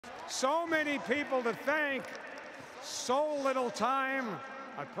So many people to thank, so little time.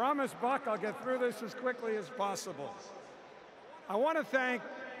 I promise, Buck, I'll get through this as quickly as possible. I want to thank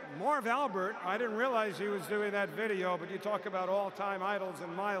Marv Albert. I didn't realize he was doing that video, but you talk about all-time idols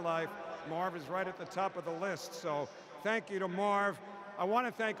in my life. Marv is right at the top of the list, so thank you to Marv. I want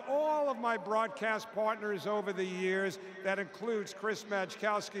to thank all of my broadcast partners over the years. That includes Chris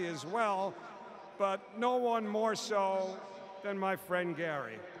Majkowski as well, but no one more so than my friend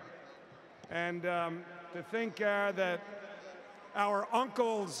Gary. And to think, that our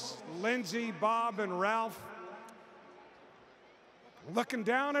uncles, Lindsay, Bob, and Ralph, looking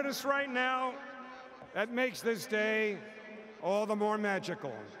down at us right now, that makes this day all the more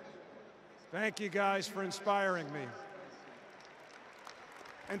magical. Thank you guys for inspiring me.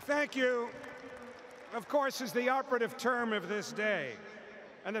 And thank you, of course, is the operative term of this day.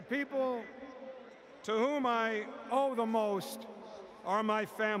 And the people to whom I owe the most are my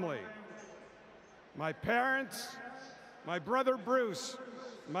family. My parents, my brother Bruce,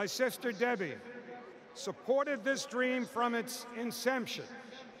 my sister Debbie, supported this dream from its inception.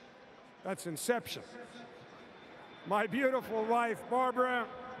 That's inception. My beautiful wife, Barbara,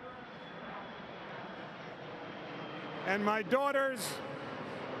 and my daughters,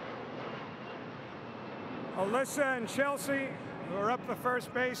 Alyssa and Chelsea, who are up the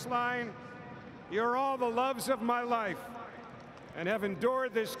first baseline. You're all the loves of my life and have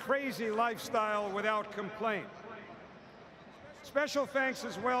endured this crazy lifestyle without complaint. Special thanks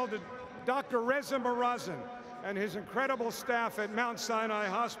as well to Dr. Reza Marazin and his incredible staff at Mount Sinai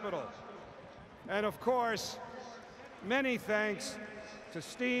Hospital. And of course, many thanks to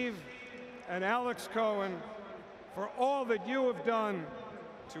Steve and Alex Cohen for all that you have done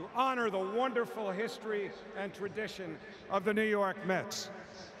to honor the wonderful history and tradition of the New York Mets.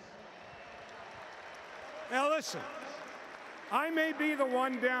 Now listen, I may be the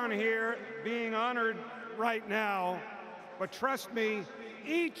one down here being honored right now, but trust me,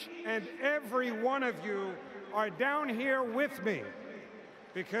 each and every one of you are down here with me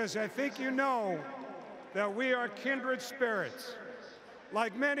because I think you know that we are kindred spirits.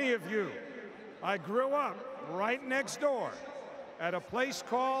 Like many of you, I grew up right next door at a place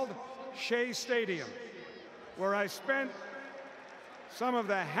called Shea Stadium, where I spent some of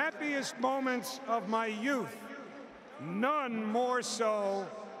the happiest moments of my youth, none more so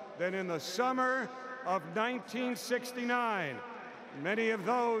than in the summer of 1969. Many of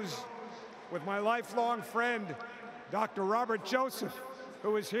those with my lifelong friend, Dr. Robert Joseph,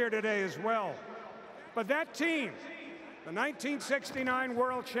 who is here today as well. But that team, the 1969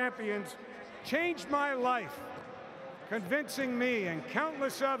 World Champions, changed my life, convincing me and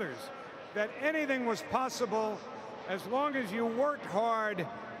countless others that anything was possible as long as you worked hard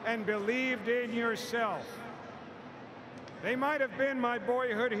and believed in yourself. They might have been my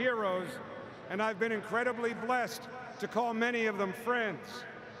boyhood heroes, and I've been incredibly blessed to call many of them friends.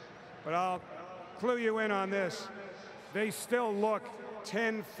 But I'll clue you in on this. They still look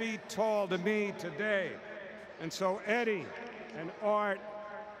 10 feet tall to me today. And so Eddie and Art,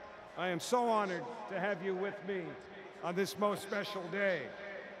 I am so honored to have you with me on this most special day.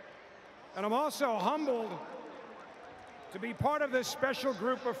 And I'm also humbled to be part of this special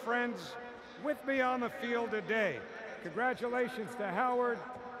group of friends with me on the field today. Congratulations to Howard,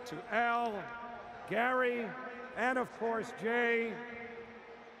 to Al, Gary, and of course, Jay.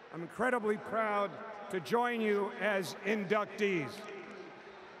 I'm incredibly proud to join you as inductees.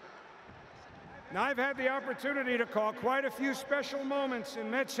 Now, I've had the opportunity to call quite a few special moments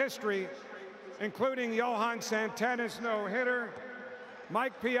in Mets history, including Johan Santana's no-hitter,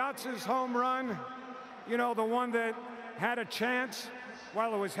 Mike Piazza's home run, you know, the one that had a chance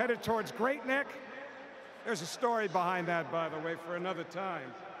while it was headed towards Great Neck. There's a story behind that, by the way, for another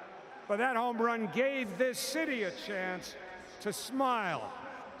time. But that home run gave this city a chance to smile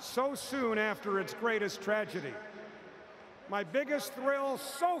so soon after its greatest tragedy. My biggest thrill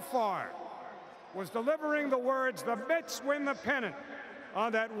so far was delivering the words, "The Mets win the pennant,"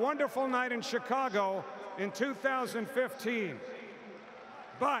 on that wonderful night in Chicago in 2015.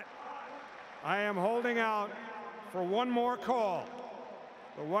 But I am holding out for one more call,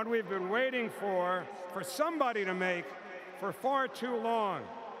 the one we've been waiting for somebody to make for far too long.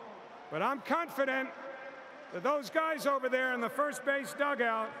 But I'm confident that those guys over there in the first base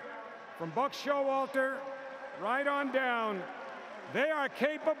dugout, from Buck Showalter right on down, they are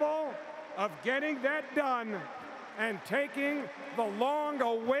capable of getting that done and taking the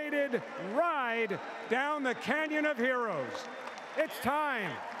long-awaited ride down the Canyon of Heroes. It's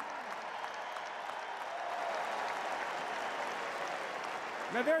time.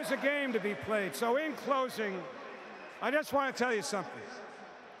 Now, there's a game to be played, so in closing, I just want to tell you something.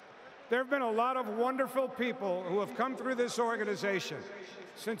 There have been a lot of wonderful people who have come through this organization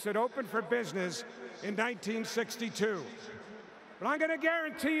since it opened for business in 1962. But I'm going to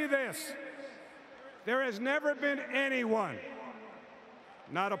guarantee you this: there has never been anyone,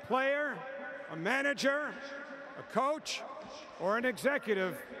 not a player, a manager, a coach, or an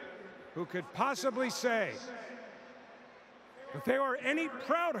executive, who could possibly say that they were any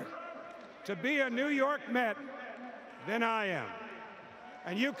prouder to be a New York Met than I am.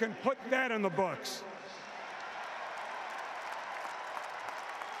 And you can put that in the books.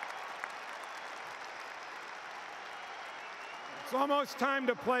 It's almost time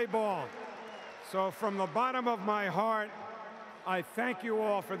to play ball. So from the bottom of my heart, I thank you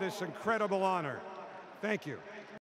all for this incredible honor. Thank you.